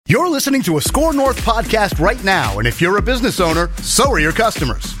You're listening to a Score North podcast right now, and if you're a business owner, so are your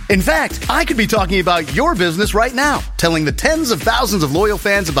customers. In fact, I could be talking about your business right now, telling the tens of thousands of loyal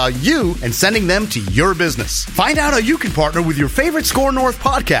fans about you and sending them to your business. Find out how you can partner with your favorite Score North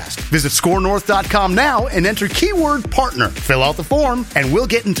podcast. Visit scorenorth.com now and enter keyword partner. Fill out the form, and we'll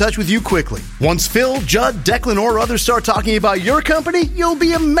get in touch with you quickly. Once Phil, Judd, Declan, or others start talking about your company, you'll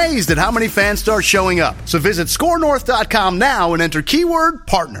be amazed at how many fans start showing up. So visit scorenorth.com now and enter keyword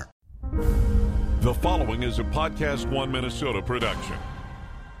partner. The following is a Podcast One Minnesota production.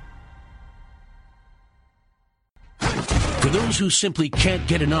 For those who simply can't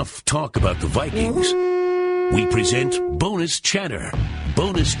get enough talk about the Vikings, we present Bonus Chatter.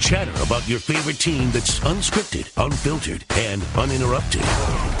 Bonus chatter about your favorite team that's unscripted, unfiltered, and uninterrupted.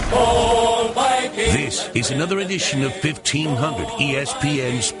 This is another edition of 1500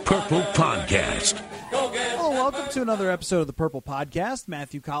 ESPN's Purple Podcast. Hello, welcome to another episode of the Purple Podcast.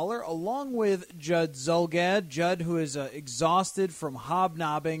 Matthew Collar, along with Judd Zulgad. Judd, who is exhausted from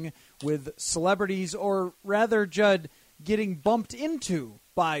hobnobbing with celebrities, or rather, Judd, getting bumped into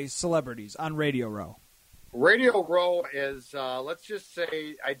by celebrities on Radio Row. Radio Row is, let's just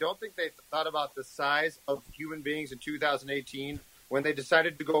say, I don't think they thought about the size of human beings in 2018 when they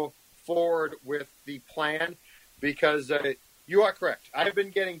decided to go forward with the plan, because you are correct. I've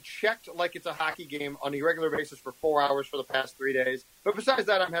been getting checked like it's a hockey game on a regular basis for 4 hours for the past 3 days. But besides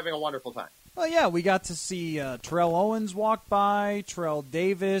that, I'm having a wonderful time. Well, yeah, we got to see Terrell Owens walk by, Terrell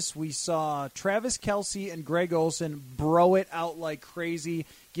Davis. We saw Travis Kelce and Greg Olsen bro it out like crazy,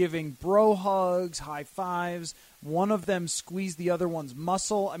 giving bro hugs, high fives. One of them squeezed the other one's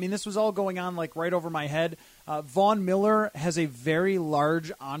muscle. I mean, this was all going on like right over my head. Von Miller has a very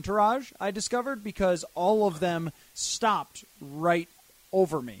large entourage, I discovered, because all of them stopped right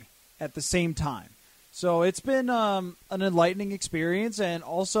over me at the same time. So it's been an enlightening experience, and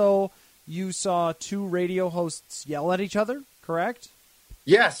also you saw two radio hosts yell at each other, correct?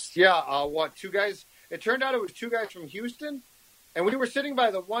 Yes, yeah. Two guys? It turned out it was two guys from Houston, and we were sitting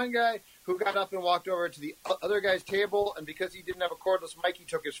by the one guy who got up and walked over to the other guy's table, and because he didn't have a cordless mic, he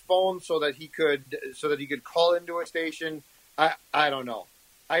took his phone so that he could call into a station. I don't know.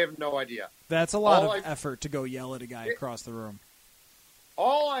 I have no idea. That's a lot of effort to go yell at a guy across the room.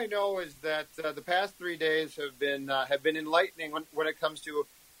 All I know is that the past 3 days have been enlightening when it comes to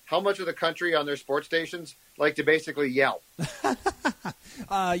how much of the country on their sports stations like to basically yell.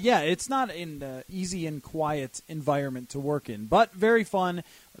 Yeah, it's not an easy and quiet environment to work in, but very fun.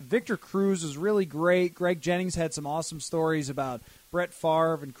 Victor Cruz was really great. Greg Jennings had some awesome stories about Brett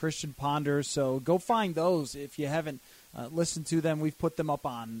Favre and Christian Ponder, so go find those if you haven't listened to them. We've put them up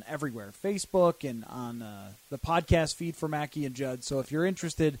on everywhere, Facebook and on the podcast feed for Mackie and Judd. So if you're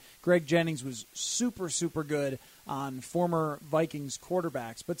interested, Greg Jennings was super, super good on former Vikings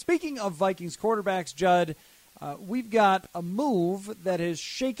quarterbacks. But speaking of Vikings quarterbacks, Judd, we've got a move that has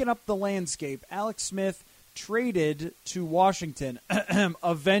shaken up the landscape. Alex Smith traded to Washington.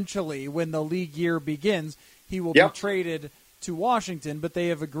 Eventually, when the league year begins, he will be traded to Washington, but they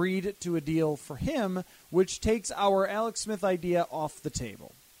have agreed to a deal for him, which takes our Alex Smith idea off the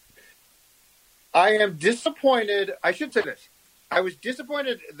table. I am disappointed. I should say this. I was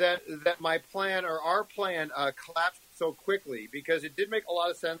disappointed that my plan, or our plan, collapsed so quickly, because it did make a lot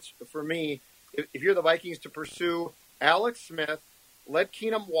of sense for me, if you're the Vikings, to pursue Alex Smith, let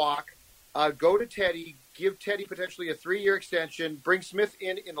Keenum walk, go to Teddy, give Teddy potentially a 3-year extension, bring Smith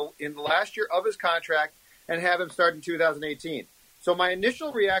in the last year of his contract, and have him start in 2018. So my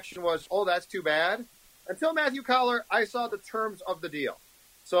initial reaction was, oh, that's too bad. Until Matthew Collar, I saw the terms of the deal.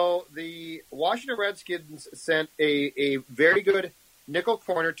 So the Washington Redskins sent a very good nickel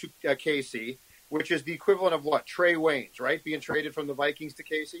corner to KC, which is the equivalent of what? Trey Waynes, right? Being traded from the Vikings to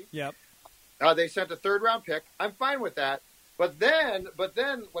KC. Yep. They sent a 3rd-round pick. I'm fine with that. But then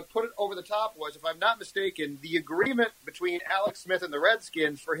what put it over the top was, if I'm not mistaken, the agreement between Alex Smith and the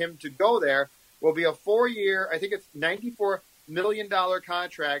Redskins for him to go there will be a 4-year, I think it's $94 million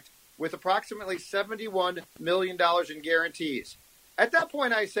contract with approximately $71 million in guarantees. At that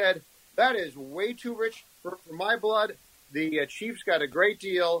point, I said, that is way too rich for my blood. The Chiefs got a great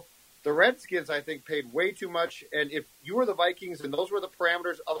deal. The Redskins, I think, paid way too much. And if you were the Vikings and those were the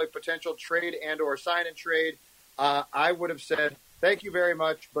parameters of a potential trade and or sign and trade, I would have said, thank you very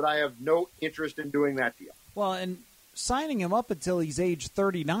much, but I have no interest in doing that deal. Well, and signing him up until he's age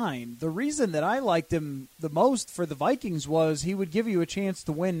 39, the reason that I liked him the most for the Vikings was he would give you a chance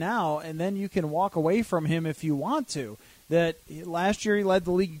to win now, and then you can walk away from him if you want to. That last year he led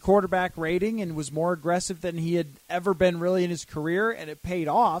the league quarterback rating and was more aggressive than he had ever been really in his career, and it paid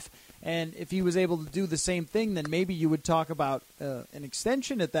off. And if he was able to do the same thing, then maybe you would talk about an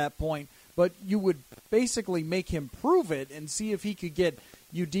extension at that point. But you would basically make him prove it and see if he could get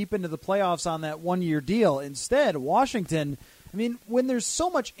you deep into the playoffs on that one-year deal. Instead, Washington, I mean, when there's so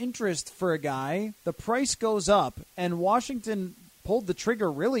much interest for a guy, the price goes up, and Washington pulled the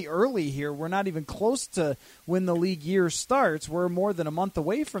trigger really early here. We're not even close to when the league year starts. We're more than a month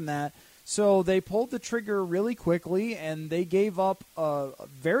away from that. So they pulled the trigger really quickly, and they gave up a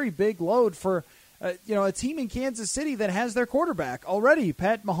very big load for a team in Kansas City that has their quarterback already,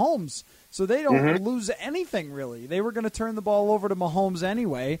 Pat Mahomes. So they don't lose anything, really. They were going to turn the ball over to Mahomes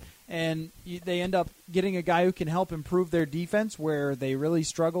anyway, and they end up getting a guy who can help improve their defense where they really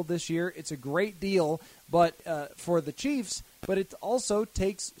struggled this year. It's a great deal but for the Chiefs, but it also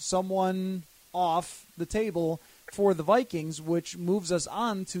takes someone off the table for the Vikings, which moves us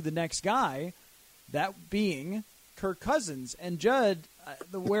on to the next guy, that being Kirk Cousins. And Judd,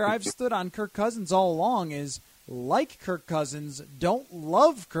 where I've stood on Kirk Cousins all along is, like Kirk Cousins, don't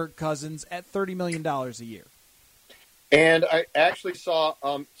love Kirk Cousins at $30 million a year. And I actually saw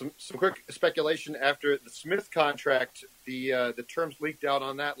some quick speculation after the Smith contract. The terms leaked out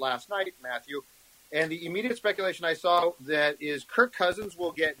on that last night, Matthew. And the immediate speculation I saw that is Kirk Cousins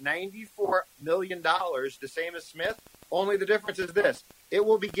will get $94 million, the same as Smith. Only the difference is this. It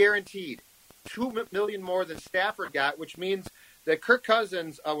will be guaranteed. $2 million more than Stafford got, which means that Kirk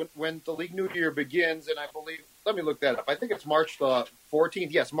Cousins, when the league new year begins, and I believe, let me look that up. I think it's March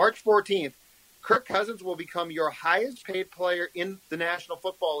 14th. Yes, March 14th. Kirk Cousins will become your highest paid player in the National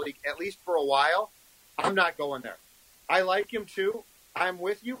Football League, at least for a while. I'm not going there. I like him too. I'm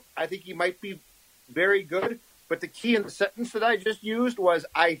with you. I think he might be very good. But the key in the sentence that I just used was,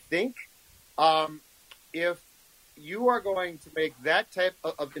 I think. If you are going to make that type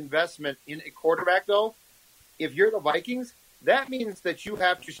of investment in a quarterback, though, if you're the Vikings, that means that you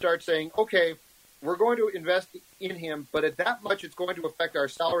have to start saying, okay, we're going to invest in him, but at that much it's going to affect our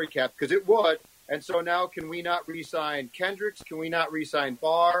salary cap, because it would. And so now can we not re-sign Kendricks? Can we not re-sign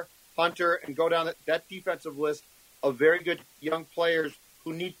Barr, Hunter, and go down that defensive list of very good young players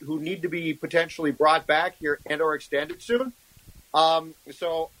who need to be potentially brought back here and or extended soon?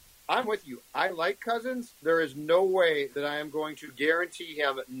 So I'm with you. I like Cousins. There is no way that I am going to guarantee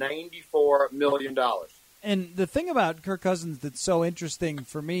him $94 million. And the thing about Kirk Cousins that's so interesting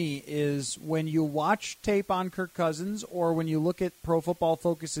for me is when you watch tape on Kirk Cousins or when you look at Pro Football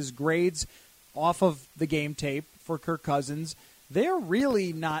Focus's grades off of the game tape for Kirk Cousins, they're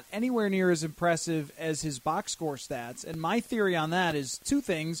really not anywhere near as impressive as his box score stats. And my theory on that is two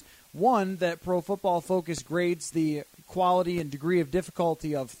things. One, that Pro Football Focus grades the quality and degree of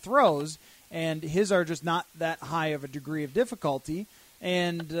difficulty of throws, and his are just not that high of a degree of difficulty.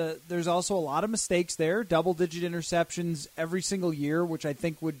 And there's also a lot of mistakes there, double-digit interceptions every single year, which I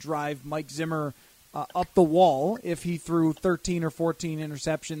think would drive Mike Zimmer up the wall if he threw 13 or 14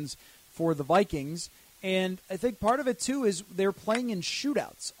 interceptions for the Vikings. And I think part of it, too, is they're playing in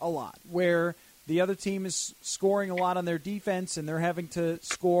shootouts a lot, where the other team is scoring a lot on their defense, and they're having to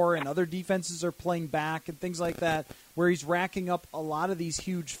score, and other defenses are playing back and things like that, where he's racking up a lot of these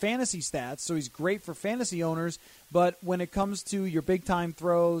huge fantasy stats. So he's great for fantasy owners, but when it comes to your big-time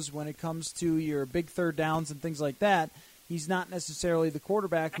throws, when it comes to your big third downs and things like that, he's not necessarily the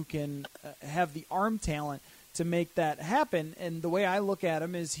quarterback who can have the arm talent to make that happen. And the way I look at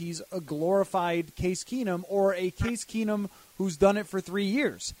him is he's a glorified Case Keenum, or a Case Keenum who's done it for 3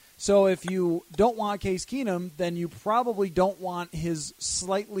 years. So if you don't want Case Keenum, then you probably don't want his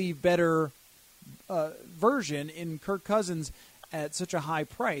slightly better version in Kirk Cousins at such a high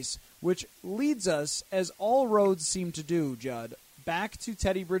price, which leads us, as all roads seem to do, Judd, back to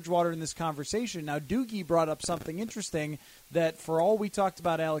Teddy Bridgewater in this conversation. Now, Doogie brought up something interesting, that for all we talked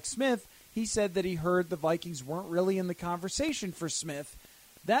about Alex Smith, he said that he heard the Vikings weren't really in the conversation for Smith.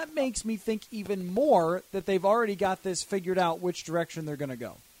 That makes me think even more that they've already got this figured out which direction they're going to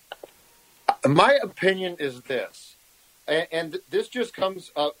go. My opinion is this, and this just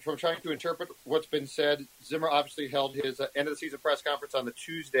comes from trying to interpret what's been said. Zimmer obviously held his end-of-the-season press conference on the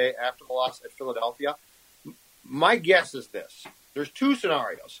Tuesday after the loss at Philadelphia. My guess is this. There's two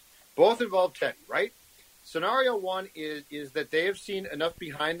scenarios. Both involve Teddy, right? Scenario one is that they have seen enough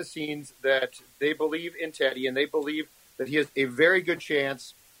behind the scenes that they believe in Teddy, and they believe that he has a very good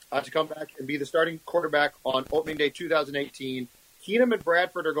chance to come back and be the starting quarterback on opening day 2018. Keenum and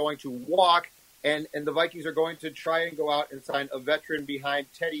Bradford are going to walk, and the Vikings are going to try and go out and sign a veteran behind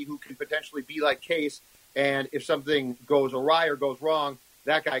Teddy who can potentially be like Case, and if something goes awry or goes wrong,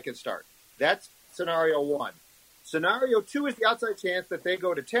 that guy can start. That's scenario one. Scenario two is the outside chance that they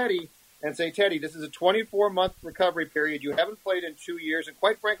go to Teddy, and say, Teddy, this is a 24-month recovery period. You haven't played in 2 years, and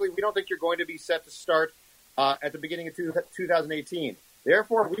quite frankly, we don't think you're going to be set to start at the beginning of 2018.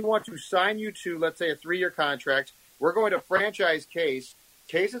 Therefore, we want to sign you to, let's say, a 3-year contract. We're going to franchise Case.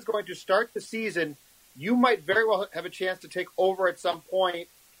 Case is going to start the season. You might very well have a chance to take over at some point,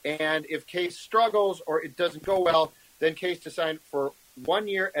 and if Case struggles or it doesn't go well, then Case to sign for 1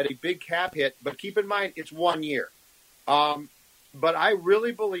 year at a big cap hit. But keep in mind, it's 1 year. But I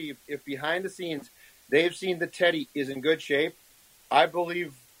really believe if behind the scenes they've seen that Teddy is in good shape, I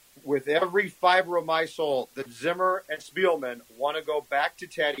believe with every fiber of my soul that Zimmer and Spielman want to go back to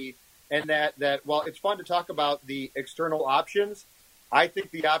Teddy, and that while it's fun to talk about the external options, I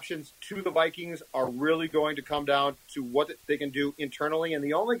think the options to the Vikings are really going to come down to what they can do internally. And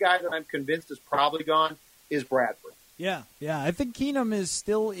the only guy that I'm convinced is probably gone is Bradford. Yeah. I think Keenum is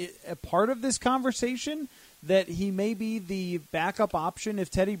still a part of this conversation, that he may be the backup option if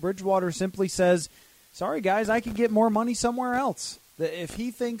Teddy Bridgewater simply says, sorry, guys, I can get more money somewhere else. If he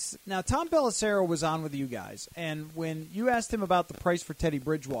thinks – now, Tom Pelissero was on with you guys, and when you asked him about the price for Teddy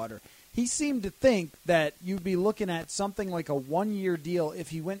Bridgewater, he seemed to think that you'd be looking at something like a 1-year deal if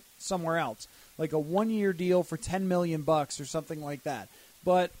he went somewhere else, like a 1-year deal for $10 million or something like that.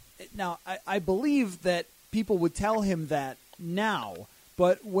 But now I believe that people would tell him that now,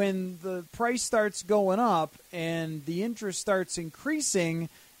 but when the price starts going up and the interest starts increasing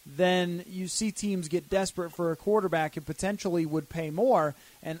 – then you see teams get desperate for a quarterback and potentially would pay more.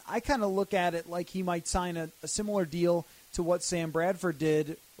 And I kind of look at it like he might sign a similar deal to what Sam Bradford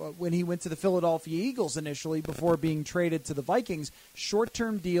did when he went to the Philadelphia Eagles initially before being traded to the Vikings.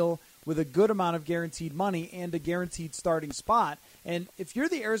 Short-term deal with a good amount of guaranteed money and a guaranteed starting spot. And if you're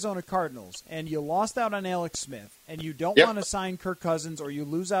the Arizona Cardinals and you lost out on Alex Smith and you don't want to sign Kirk Cousins or you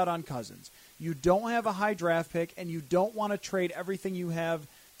lose out on Cousins, you don't have a high draft pick, and you don't want to trade everything you have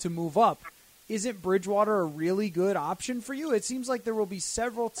to move up, isn't Bridgewater a really good option for you? It seems like there will be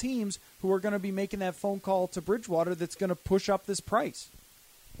several teams who are going to be making that phone call to Bridgewater that's going to push up this price.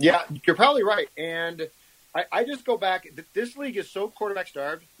 Yeah, you're probably right. And I just go back. This league is so quarterback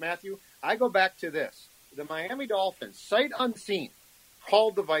starved, Matthew. I go back to this. The Miami Dolphins, sight unseen,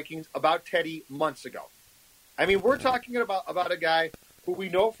 called the Vikings about Teddy months ago. I mean, we're talking about a guy who we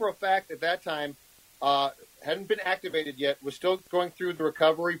know for a fact at that time hadn't been activated yet, was still going through the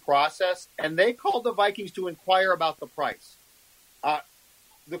recovery process, and they called the Vikings to inquire about the price.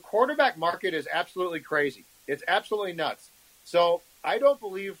 The quarterback market is absolutely crazy. It's absolutely nuts. So I don't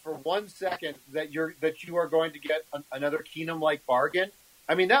believe for 1 second that you are going to get another Keenum-like bargain.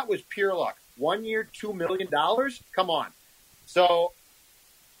 I mean, that was pure luck. 1 year, $2 million? Come on. So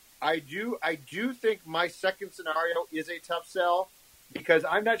I do think my second scenario is a tough sell, because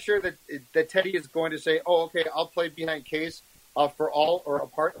I'm not sure that Teddy is going to say, oh, okay, I'll play behind Case for all or a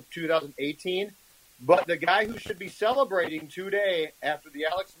part of 2018. But the guy who should be celebrating today after the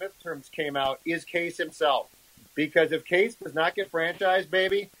Alex Smith terms came out is Case himself. Because if Case does not get franchised,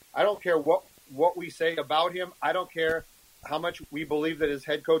 baby, I don't care what we say about him. I don't care how much we believe that his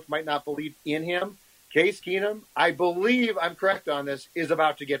head coach might not believe in him. Case Keenum, I believe I'm correct on this, is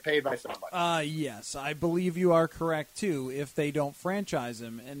about to get paid by somebody. Yes, I believe you are correct, too, if they don't franchise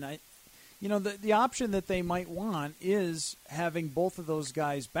him. And, the option that they might want is having both of those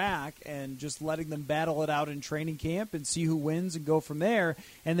guys back and just letting them battle it out in training camp and see who wins and go from there.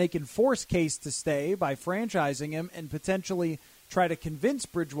 And they can force Case to stay by franchising him and potentially try to convince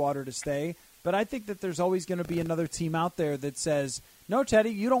Bridgewater to stay. But I think that there's always going to be another team out there that says, no, Teddy,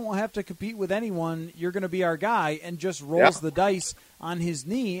 you don't have to compete with anyone. You're going to be our guy, and just rolls the dice on his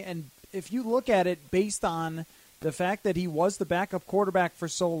knee. And if you look at it based on the fact that he was the backup quarterback for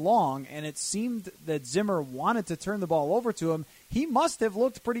so long, and it seemed that Zimmer wanted to turn the ball over to him, he must have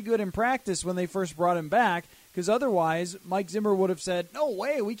looked pretty good in practice when they first brought him back, because otherwise Mike Zimmer would have said, no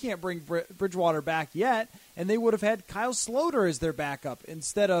way, we can't bring Bridgewater back yet, and they would have had Kyle Sloter as their backup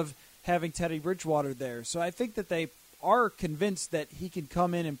instead of having Teddy Bridgewater there. So I think that they are convinced that he can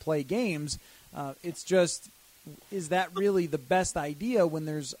come in and play games. It's just, is that really the best idea when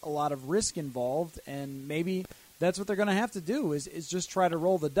there's a lot of risk involved? And maybe that's what they're going to have to do is just try to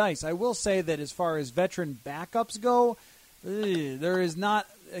roll the dice. I will say that as far as veteran backups go, there is not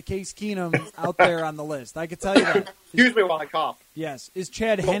a Case Keenum out there on the list. I can tell you that. Excuse me while I cough. Yes. Is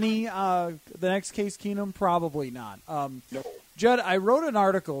Chad Henne the next Case Keenum? Probably not. No. Judd, I wrote an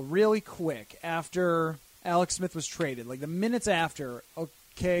article really quick after Alex Smith was traded, like the minutes after.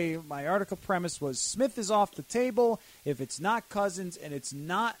 Okay, my article premise was Smith is off the table if it's not Cousins and it's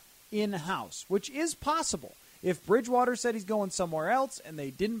not in-house, which is possible. If Bridgewater said he's going somewhere else and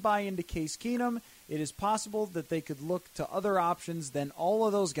they didn't buy into Case Keenum, it is possible that they could look to other options than all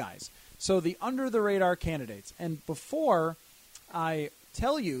of those guys. So the under-the-radar candidates. And before I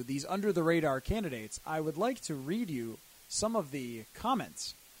tell you these under-the-radar candidates, I would like to read you some of the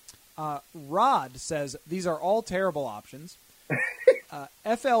comments. Rod says, these are all terrible options.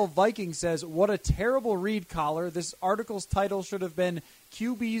 FL Viking says, what a terrible read, Collar. This article's title should have been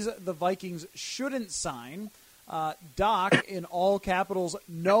QBs the Vikings shouldn't sign. Doc, in all capitals,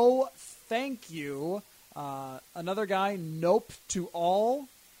 no thank you. Another guy, nope to all.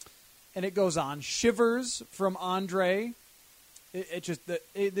 And it goes on. Shivers from Andre.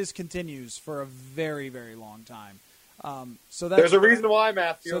 This continues for a very, very long time. So there's a reason why,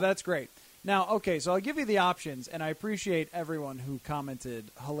 Matthew. So that's great. Now, okay, so I'll give you the options, and I appreciate everyone who commented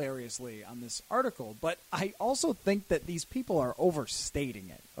hilariously on this article, but I also think that these people are overstating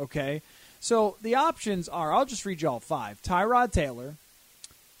it, okay? So the options are, I'll just read you all 5. Tyrod Taylor,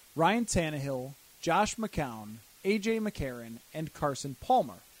 Ryan Tannehill, Josh McCown, A.J. McCarron, and Carson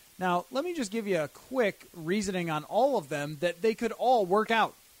Palmer. Now, let me just give you a quick reasoning on all of them that they could all work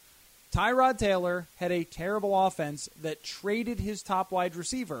out. Tyrod Taylor had a terrible offense that traded his top wide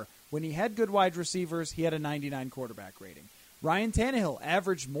receiver. When he had good wide receivers, he had a 99 quarterback rating. Ryan Tannehill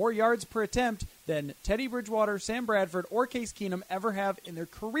averaged more yards per attempt than Teddy Bridgewater, Sam Bradford, or Case Keenum ever have in their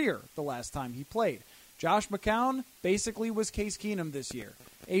career the last time he played. Josh McCown basically was Case Keenum this year.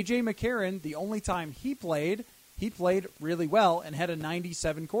 A.J. McCarron, the only time he played really well and had a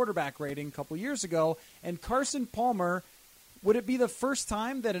 97 quarterback rating a couple years ago. And Carson Palmer, would it be the first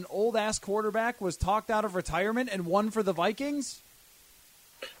time that an old-ass quarterback was talked out of retirement and won for the Vikings?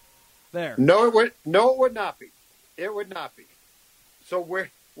 There. No, it would not be. It would not be. So where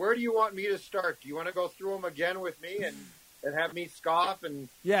do you want me to start? Do you want to go through them again with me and have me scoff and?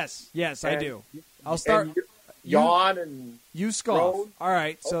 Yes, I do. I'll start. Yawn and you scoff. Groan? All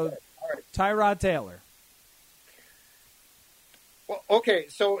right. So, okay. All right. Tyrod Taylor. Well, okay.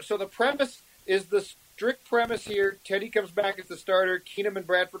 So the premise is the strict premise here. Teddy comes back as the starter. Keenum and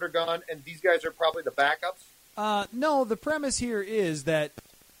Bradford are gone, and these guys are probably the backups. No, the premise here is that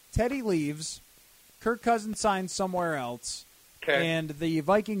Teddy leaves, Kirk Cousins signs somewhere else, and the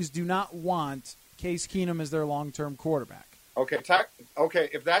Vikings do not want Case Keenum as their long-term quarterback. Okay,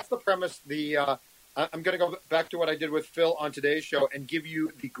 if that's the premise, I'm going to go back to what I did with Phil on today's show and give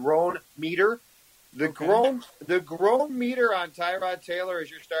you the groan meter. The groan meter on Tyrod Taylor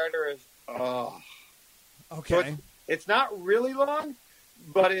as your starter is okay. So it's not really long,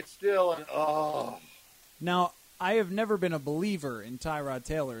 but it's still Now, I have never been a believer in Tyrod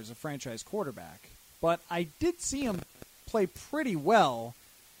Taylor as a franchise quarterback, but I did see him play pretty well,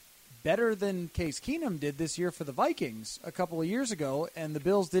 better than Case Keenum did this year for the Vikings a couple of years ago, and the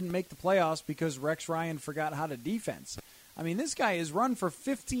Bills didn't make the playoffs because Rex Ryan forgot how to defense. I mean, this guy has run for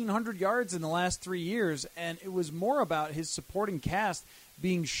 1,500 yards in the last 3 years, and it was more about his supporting cast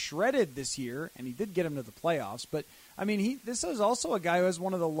being shredded this year, and he did get him to the playoffs. But, I mean, this is also a guy who has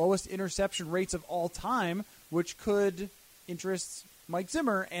one of the lowest interception rates of all time, which could interest Mike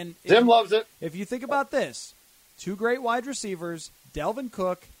Zimmer. And Zim loves it. If you think about this, 2 great wide receivers, Dalvin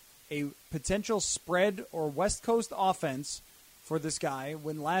Cook, a potential spread or West Coast offense for this guy,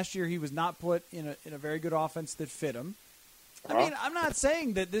 when last year he was not put in a very good offense that fit him. I mean, I'm not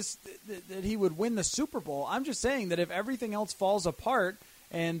saying that that he would win the Super Bowl. I'm just saying that if everything else falls apart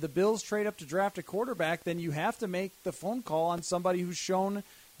and the Bills trade up to draft a quarterback, then you have to make the phone call on somebody who's shown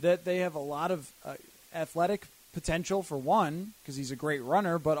that they have a lot of athletic potential, for one, because he's a great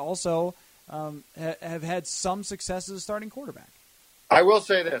runner, but also have had some success as a starting quarterback. I will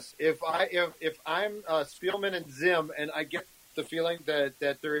say this: if I'm Spielman and Zim, and I get the feeling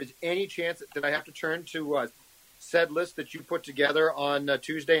that there is any chance that I have to turn to said list that you put together on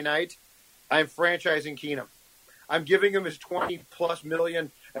Tuesday night, I'm franchising Keenum. I'm giving him his $20+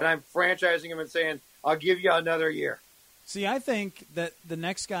 million, and I'm franchising him and saying, I'll give you another year. See, I think that the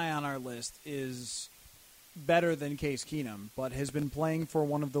next guy on our list is better than Case Keenum, but has been playing for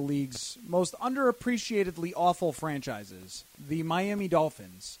one of the league's most underappreciatedly awful franchises, the Miami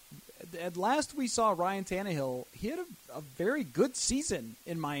Dolphins. At last we saw Ryan Tannehill, he had a very good season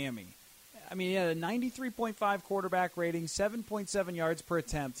in Miami. I mean, he had a 93.5 quarterback rating, 7.7 yards per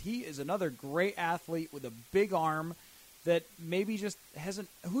attempt. He is another great athlete with a big arm that maybe just hasn't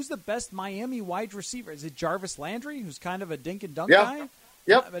 – who's the best Miami wide receiver? Is it Jarvis Landry, who's kind of a dink-and-dunk guy?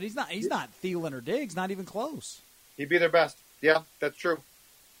 Yep. But he's not Thielen or Diggs, not even close. He'd be their best. Yeah, that's true.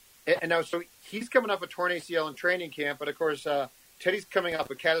 And now, so he's coming off a torn ACL in training camp, but, of course, Teddy's coming off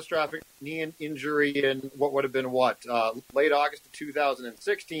a catastrophic knee injury in what would have been late August of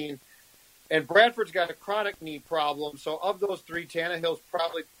 2016. And Bradford's got a chronic knee problem. So of those three, Tannehill's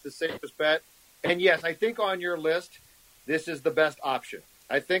probably the safest bet. And yes, I think on your list, this is the best option.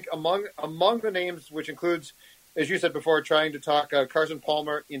 I think among the names, which includes, as you said before, trying to talk Carson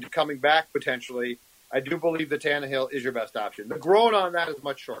Palmer into coming back potentially, I do believe that Tannehill is your best option. The groan on that is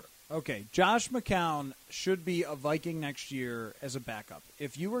much shorter. Okay, Josh McCown should be a Viking next year as a backup.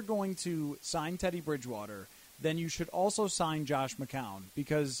 If you were going to sign Teddy Bridgewater, then you should also sign Josh McCown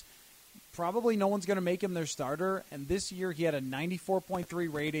because probably no one's going to make him their starter. And this year he had a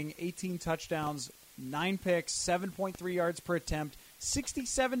 94.3 rating, 18 touchdowns, 9 picks, 7.3 yards per attempt,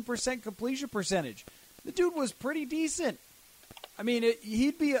 67% completion percentage. The dude was pretty decent. I mean,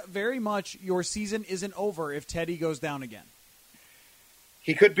 he'd be very much your season isn't over if Teddy goes down again.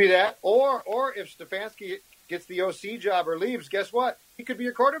 He could be that. Or if Stefanski gets the OC job or leaves, guess what? He could be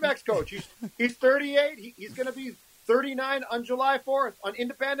your quarterback's coach. He's 38. He's going to be 39 on July 4th on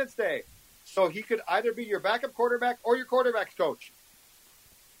Independence Day. So he could either be your backup quarterback or your quarterback's coach.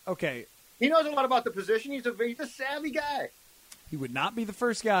 Okay. He knows a lot about the position. He's a savvy guy. He would not be the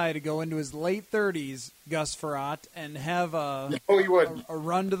first guy to go into his late 30s, Gus Frerotte, and have a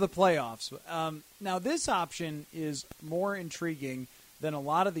run to the playoffs. Now, this option is more intriguing than a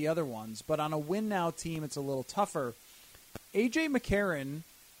lot of the other ones, but on a win-now team, it's a little tougher. A.J. McCarron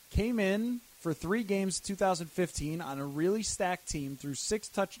came in for 3 games 2015 on a really stacked team, threw 6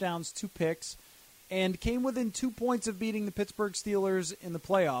 touchdowns, 2 picks, and came within 2 points of beating the Pittsburgh Steelers in the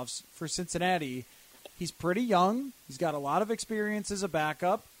playoffs for Cincinnati. He's pretty young. He's got a lot of experience as a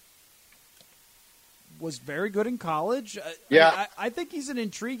backup. Was very good in college. Yeah. I think he's an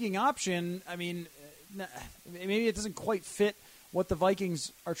intriguing option. I mean, maybe it doesn't quite fit what the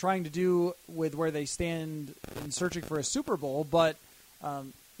Vikings are trying to do with where they stand in searching for a Super Bowl, but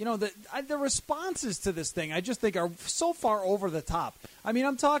the responses to this thing I just think are so far over the top. I mean,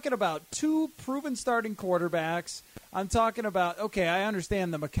 I'm talking about 2 proven starting quarterbacks. I'm talking about, okay, I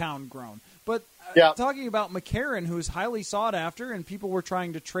understand the McCown groan, but I'm talking about McCarron, who's highly sought after and people were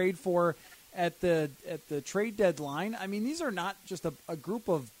trying to trade for at the trade deadline. I mean, these are not just a group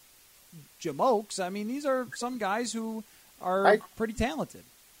of jamokes. I mean, these are some guys who are pretty talented.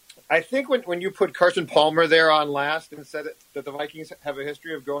 I think when you put Carson Palmer there on last and said that the Vikings have a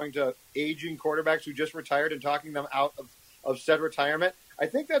history of going to aging quarterbacks who just retired and talking them out of said retirement, I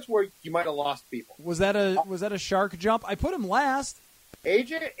think that's where you might have lost people. Was that a shark jump? I put him last.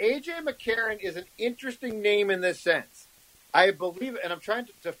 AJ McCarron is an interesting name in this sense. I believe, and I'm trying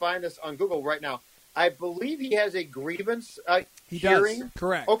to find this on Google right now, I believe he has a grievance hearing. Does.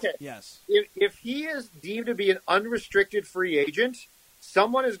 Correct. Okay. Yes. If he is deemed to be an unrestricted free agent,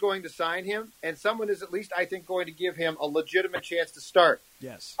 someone is going to sign him, and someone is at least, I think, going to give him a legitimate chance to start.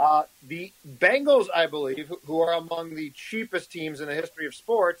 Yes. The Bengals, I believe, who are among the cheapest teams in the history of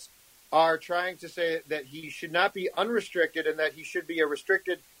sports, are trying to say that he should not be unrestricted and that he should be a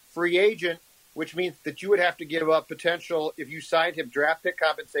restricted free agent, which means that you would have to give up potential, if you signed him, draft pick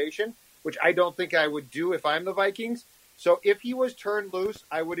compensation, which I don't think I would do if I'm the Vikings. So if he was turned loose,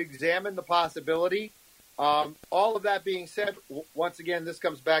 I would examine the possibility. All of that being said, once again, this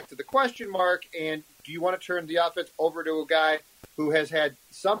comes back to the question mark, and do you want to turn the offense over to a guy who has had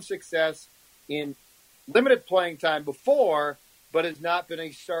some success in limited playing time before, but has not been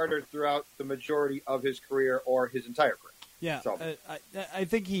a starter throughout the majority of his career or his entire career? Yeah, so. I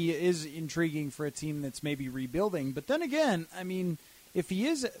think he is intriguing for a team that's maybe rebuilding. But then again, I mean, if he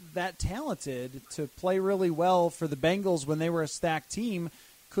is that talented to play really well for the Bengals when they were a stacked team,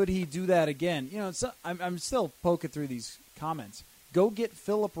 could he do that again? You know, I'm still poking through these comments. Go get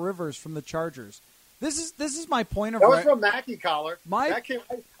Phillip Rivers from the Chargers. This is my point of. That was from Mackey Collar.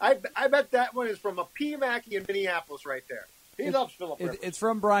 I bet that one is from a P. Mackey in Minneapolis right there. He loves Phillip Rivers. It's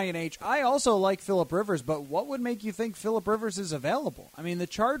from Brian H. I also like Phillip Rivers, but what would make you think Phillip Rivers is available? I mean, the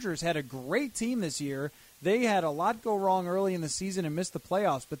Chargers had a great team this year. They had a lot go wrong early in the season and missed the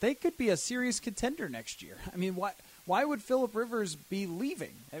playoffs, but they could be a serious contender next year. I mean, why would Phillip Rivers be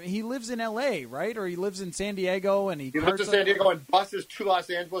leaving? I mean, he lives in L.A., right? Or he lives in San Diego, and he lives in San Diego and buses to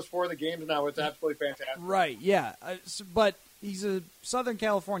Los Angeles for the games now. It's absolutely fantastic. Right, yeah. But he's a Southern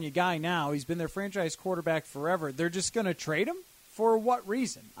California guy now. He's been their franchise quarterback forever. They're just going to trade him? For what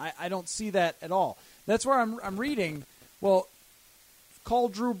reason? I don't see that at all. That's where I'm reading, well, call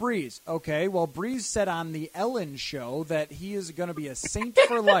Drew Brees. Okay, well, Brees said on the Ellen show that he is going to be a Saint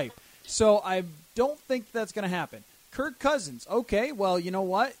for life. So I don't think that's going to happen. Kirk Cousins. Okay, well, you know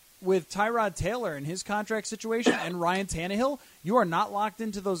what? With Tyrod Taylor and his contract situation and Ryan Tannehill, you are not locked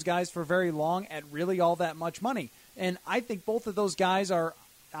into those guys for very long at really all that much money. And I think both of those guys are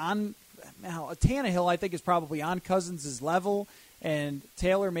on – now, Tannehill, I think, is probably on Cousins' level. and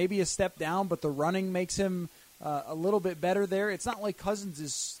Taylor maybe a step down, but the running makes him a little bit better there. It's not like Cousins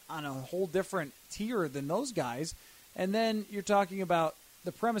is on a whole different tier than those guys. And then you're talking about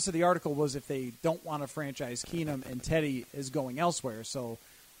the premise of the article was if they don't want to franchise Keenum and Teddy is going elsewhere. So,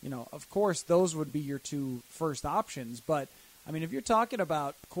 of course, those would be your two first options. But, I mean, if you're talking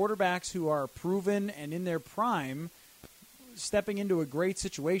about quarterbacks who are proven and in their prime stepping into a great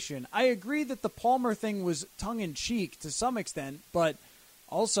situation, I agree that the Palmer thing was tongue-in-cheek to some extent, but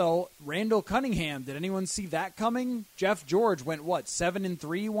also Randall Cunningham, did anyone see that coming? Jeff George went,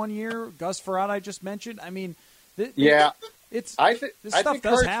 7-3 1 year? Gus Frerotte I just mentioned. I mean, this stuff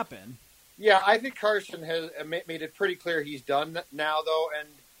does happen. Yeah, I think Carson has made it pretty clear he's done now, though, and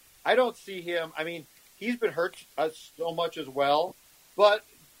I don't see him. I mean, he's been hurt so much as well, but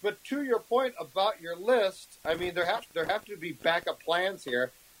to your point about your list, I mean, there have to be backup plans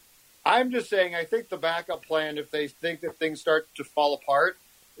here. I'm just saying, I think the backup plan, if they think that things start to fall apart,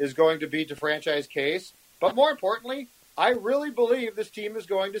 is going to be to franchise Case. But more importantly, I really believe this team is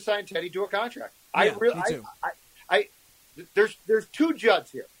going to sign Teddy to a contract. Yeah, me too. There's two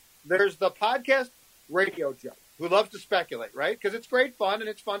Judds here. There's the podcast radio Judd who loves to speculate, right? Because it's great fun, and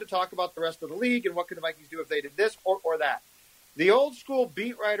it's fun to talk about the rest of the league and what could the Vikings do if they did this or that. The old school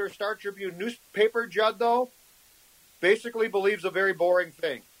beat writer, Star Tribune newspaper Judd, though, basically believes a very boring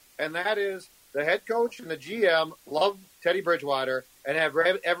thing, and that is the head coach and the GM love Teddy Bridgewater and have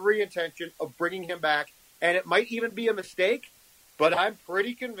every intention of bringing him back, and it might even be a mistake, but I'm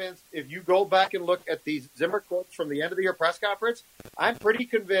pretty convinced if you go back and look at these Zimmer quotes from the end of the year press conference, I'm pretty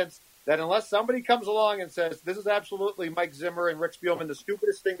convinced that unless somebody comes along and says, this is absolutely Mike Zimmer and Rick Spielman, the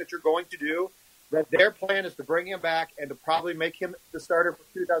stupidest thing that you're going to do, that their plan is to bring him back and to probably make him the starter for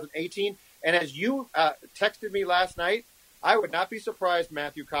 2018. And as you texted me last night, I would not be surprised,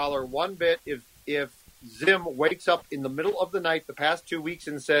 Matthew Collar, one bit if Zim wakes up in the middle of the night the past 2 weeks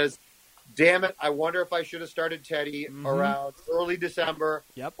and says, damn it, I wonder if I should have started Teddy around early December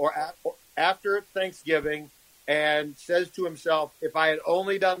or after Thanksgiving, and says to himself, if I had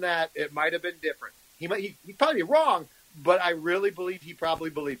only done that, it might have been different. He'd probably be wrong, but I really believe he probably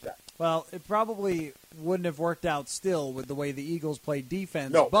believes that. Well, it probably wouldn't have worked out still with the way the Eagles played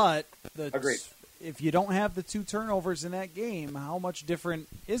defense. No. But Agreed. If you don't have the 2 turnovers in that game, how much different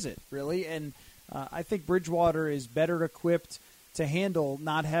is it, really? And I think Bridgewater is better equipped to handle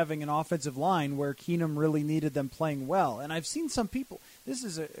not having an offensive line where Keenum really needed them playing well. And I've seen some people – this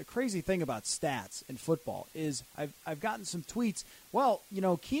is a crazy thing about stats in football is I've gotten some tweets, well,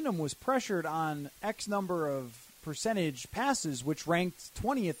 Keenum was pressured on X number of percentage passes, which ranked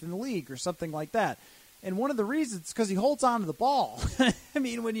 20th in the league or something like that. And one of the reasons is because he holds on to the ball. I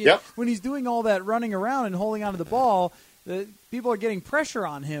mean, when he's doing all that running around and holding on to the ball – people are getting pressure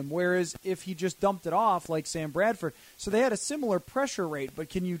on him, whereas if he just dumped it off like Sam Bradford. So they had a similar pressure rate, but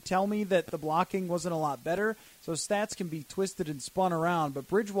can you tell me that the blocking wasn't a lot better? So stats can be twisted and spun around, but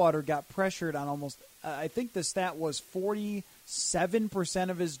Bridgewater got pressured on almost, I think the stat was 47%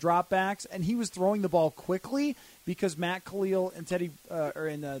 of his dropbacks, and he was throwing the ball quickly because Matt Khalil and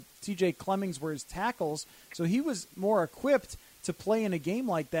TJ Clemmings were his tackles, so he was more equipped to play in a game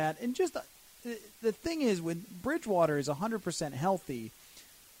like that. And just the thing is, when Bridgewater is 100% healthy,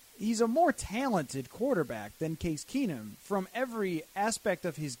 he's a more talented quarterback than Case Keenum from every aspect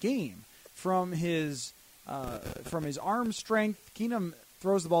of his game. From his arm strength, Keenum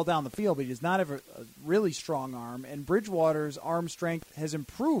throws the ball down the field, but he does not have a really strong arm, and Bridgewater's arm strength has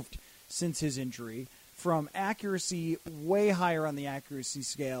improved since his injury. From accuracy, way higher on the accuracy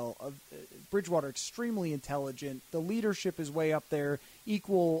scale. Bridgewater, extremely intelligent. The leadership is way up there,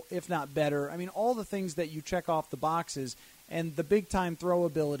 equal, if not better. I mean, all the things that you check off the boxes, and the big-time throw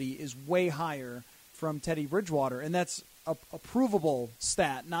ability is way higher from Teddy Bridgewater, and that's a provable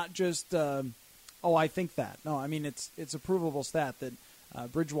stat, not just, I think that. No, I mean, it's a provable stat that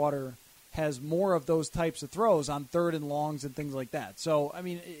Bridgewater has more of those types of throws on third and longs and things like that. So, I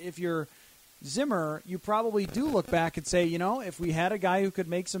mean, if you're Zimmer, you probably do look back and say, if we had a guy who could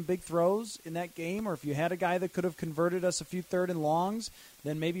make some big throws in that game, or if you had a guy that could have converted us a few third and longs,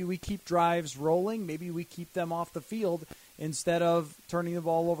 then maybe we keep drives rolling. Maybe we keep them off the field instead of turning the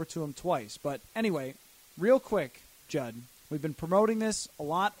ball over to him twice. But anyway, real quick, Judd, we've been promoting this a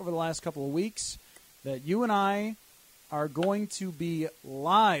lot over the last couple of weeks, that you and I are going to be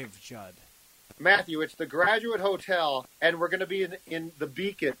live, Judd. Matthew, it's the Graduate Hotel, and we're going to be in the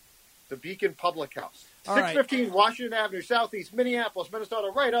Beacon. The Beacon Public House. 615 Washington Avenue, Southeast, Minneapolis, Minnesota,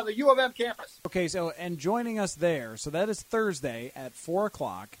 right on the U of M campus. Okay, and joining us there, so that is Thursday at 4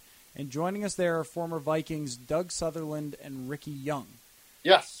 o'clock, and joining us there are former Vikings Doug Sutherland and Ricky Young.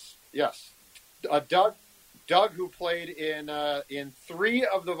 Yes. Doug Doug, who played in 3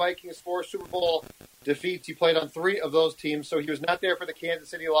 of the Vikings' 4 Super Bowl defeats. He played on 3 of those teams, so he was not there for the Kansas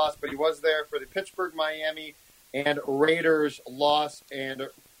City loss, but he was there for the Pittsburgh, Miami, and Raiders loss. And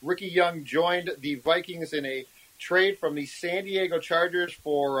Ricky Young joined the Vikings in a trade from the San Diego Chargers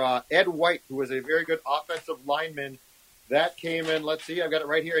for Ed White, who was a very good offensive lineman. That came in, let's see, I've got it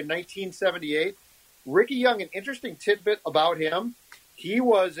right here, in 1978. Ricky Young, an interesting tidbit about him, he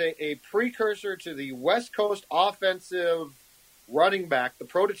was a precursor to the West Coast offensive running back, the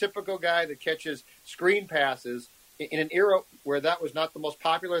prototypical guy that catches screen passes in an era where that was not the most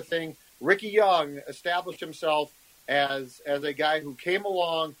popular thing. Ricky Young established himself as a guy who came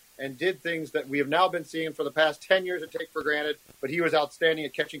along and did things that we have now been seeing for the past 10 years and take for granted, but he was outstanding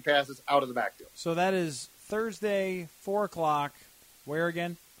at catching passes out of the backfield. So that is Thursday, 4 o'clock. Where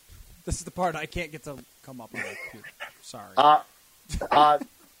again? This is the part I can't get to come up on the computer. Sorry.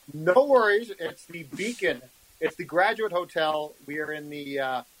 No worries. It's the Beacon. It's the Graduate Hotel. We are in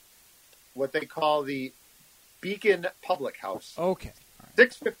the what they call the Beacon Public House. Okay.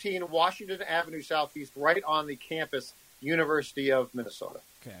 615 Washington Avenue Southeast, right on the campus, University of Minnesota.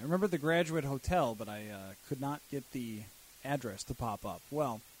 Okay. I remember the Graduate Hotel, but I could not get the address to pop up.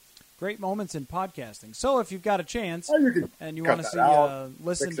 Well, great moments in podcasting. So if you've got a chance and you want to see,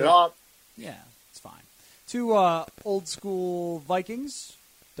 listen fix to it up. Yeah, it's fine. 2 old school Vikings,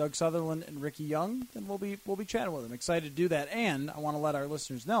 Doug Sutherland and Ricky Young, then we'll be chatting with them. Excited to do that, and I want to let our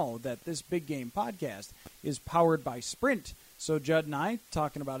listeners know that this Big Game podcast is powered by Sprint. So Judd and I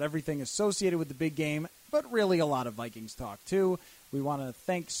talking about everything associated with the big game, but really a lot of Vikings talk too. We want to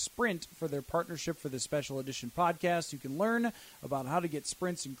thank Sprint for their partnership for this special edition podcast. You can learn about how to get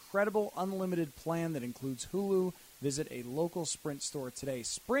Sprint's incredible unlimited plan that includes Hulu. Visit a local Sprint store today.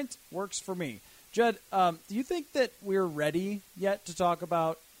 Sprint works for me. Judd, do you think that we're ready yet to talk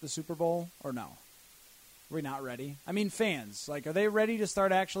about the Super Bowl or no? Are we not ready? I mean, fans, like, are they ready to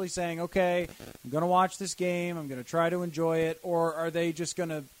start actually saying, okay, I'm going to watch this game, I'm going to try to enjoy it, or are they just going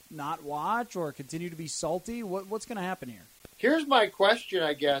to not watch or continue to be salty? What's going to happen here? Here's my question,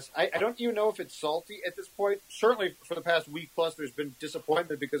 I guess. I don't even know if it's salty at this point. Certainly for the past week plus, there's been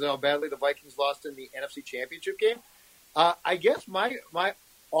disappointment because of how badly the Vikings lost in the NFC Championship game. I guess my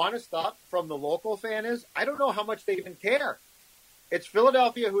honest thought from the local fan is I don't know how much they even care. It's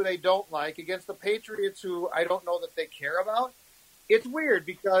Philadelphia, who they don't like, against the Patriots, who I don't know that they care about. It's weird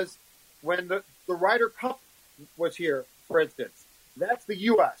because when the Ryder Cup was here, for instance, that's the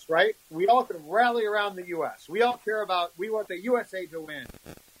U.S., right? We all can rally around the U.S. We all care about, we want the USA to win.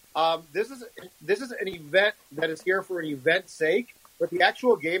 This is an event that is here for an event's sake, but the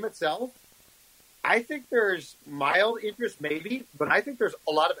actual game itself, I think there's mild interest maybe, but I think there's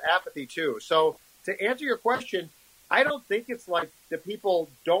a lot of apathy too. So to answer your question, I don't think it's like the people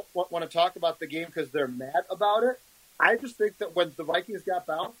don't want to talk about the game because they're mad about it. I just think that when the Vikings got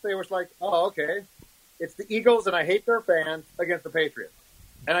bounced, they were like, oh, okay, it's the Eagles and I hate their fans against the Patriots.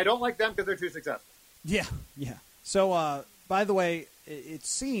 And I don't like them because they're too successful. Yeah. So, by the way, it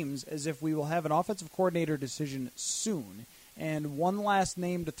seems as if we will have an offensive coordinator decision soon. And one last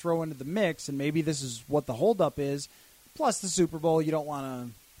name to throw into the mix, and maybe this is what the holdup is, plus the Super Bowl. You don't want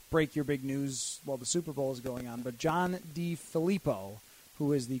to break your big news while the Super Bowl is going on. But John DeFilippo,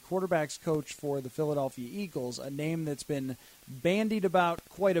 who is the quarterback's coach for the Philadelphia Eagles, a name that's been bandied about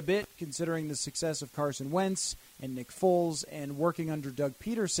quite a bit considering the success of Carson Wentz and Nick Foles and working under Doug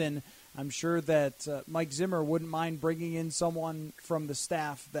Peterson. I'm sure that Mike Zimmer wouldn't mind bringing in someone from the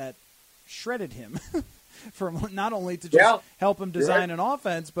staff that shredded him from not only to just help him design an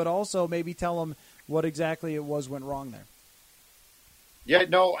offense, but also maybe tell him what exactly it was went wrong there. Yeah,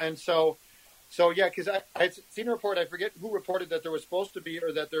 no, and so yeah, because I'd seen a report, I forget who reported that there was supposed to be,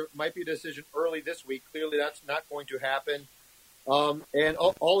 or that there might be a decision early this week. Clearly that's not going to happen. And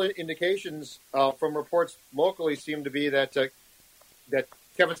all indications from reports locally seem to be that that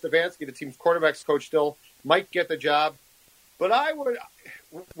Kevin Stefanski, the team's quarterback's coach, still might get the job. But I would,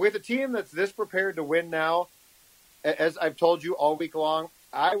 with a team that's this prepared to win now, as I've told you all week long,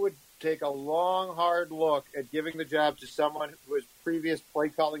 I would take a long, hard look at giving the job to someone who has previous play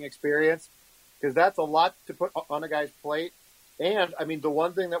calling experience, because that's a lot to put on a guy's plate. And, I mean, the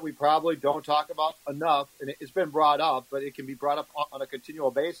one thing that we probably don't talk about enough, and it's been brought up, but it can be brought up on a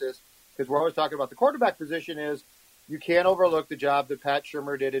continual basis, because we're always talking about the quarterback position, is you can't overlook the job that Pat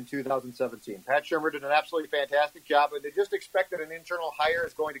Shurmur did in 2017. Pat Shurmur did an absolutely fantastic job, and they just expect that an internal hire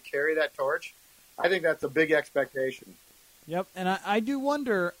is going to carry that torch. I think that's a big expectation. Yep, and I do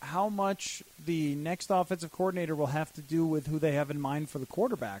wonder how much the next offensive coordinator will have to do with who they have in mind for the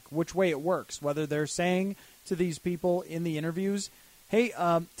quarterback, which way it works, whether they're saying to these people in the interviews, hey,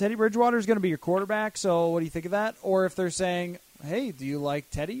 Teddy Bridgewater is going to be your quarterback, so what do you think of that? Or if they're saying, hey, do you like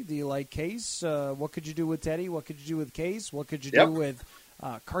Teddy? Do you like Case? What could you do with Teddy? What could you do with Case? What could you do with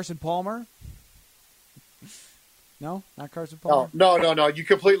Carson Palmer? No? Not Carson Palmer? No. You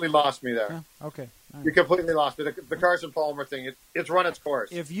completely lost me there. Yeah, okay. Right. You completely lost me. The Carson Palmer thing, it's run its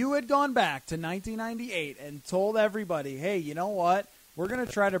course. If you had gone back to 1998 and told everybody, hey, you know what? We're going to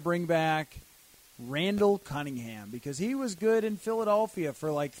try to bring back Randall Cunningham because he was good in Philadelphia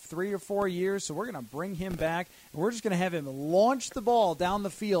for like 3 or 4 years, so we're going to bring him back, and we're just going to have him launch the ball down the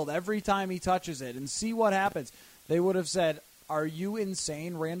field every time he touches it and see what happens. They would have said, are you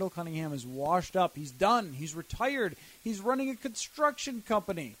insane? Randall Cunningham is washed up. He's done. He's retired. He's running a construction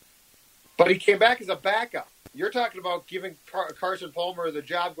company. But he came back as a backup. You're talking about giving Carson Palmer the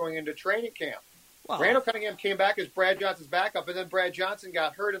job going into training camp. Well, Randall Cunningham came back as Brad Johnson's backup, and then Brad Johnson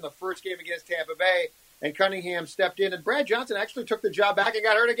got hurt in the first game against Tampa Bay, and Cunningham stepped in, and Brad Johnson actually took the job back and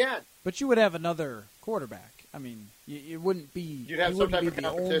got hurt again. But you would have another quarterback. I mean, it wouldn't be. You'd have some type of the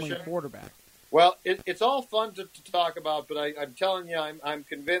competition. Only quarterback. Well, it's all fun to talk about, but I'm telling you, I'm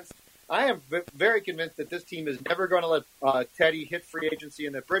convinced. I am very convinced that this team is never going to let Teddy hit free agency,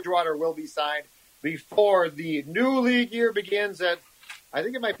 and that Bridgewater will be signed before the new league year begins at, I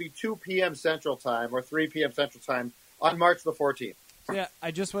think it might be 2 p.m. Central Time or 3 p.m. Central Time on March the 14th. Yeah,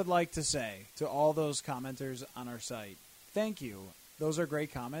 I just would like to say to all those commenters on our site, thank you. Those are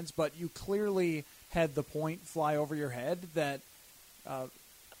great comments, but you clearly had the point fly over your head that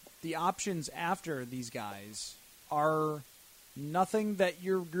the options after these guys are nothing that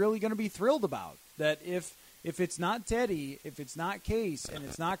you're really going to be thrilled about. That if it's not Teddy, if it's not Case, and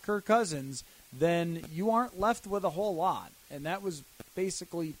it's not Kirk Cousins, then you aren't left with a whole lot. And that was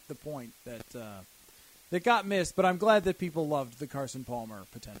basically the point that got missed. But I'm glad that people loved the Carson Palmer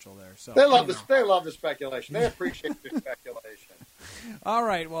potential there. So they love the speculation. They appreciate the speculation. All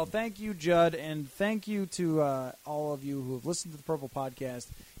right. Well, thank you, Judd, and thank you to all of you who have listened to the Purple Podcast.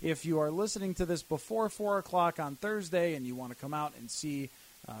 If you are listening to this before 4 o'clock on Thursday and you want to come out and see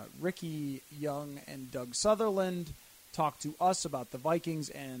Ricky Young and Doug Sutherland talk to us about the Vikings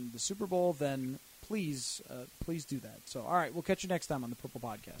and the Super Bowl, then please do that. So, all right, we'll catch you next time on the Purple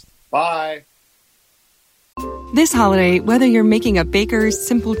Podcast. Bye. This holiday, whether you're making a Baker's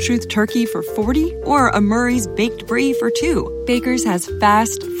Simple Truth turkey for 40 or a Murray's Baked Brie for 2, Baker's has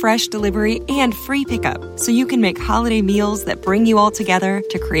fast, fresh delivery and free pickup, so you can make holiday meals that bring you all together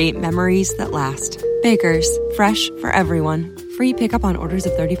to create memories that last. Baker's, fresh for everyone. Free pickup on orders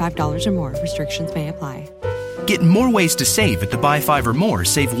of $35 or more. Restrictions may apply. Get more ways to save at the Buy 5 or More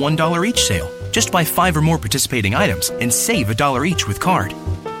Save $1 each sale. Just buy 5 or more participating items and save $1 each with card.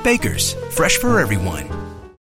 Baker's, fresh for everyone.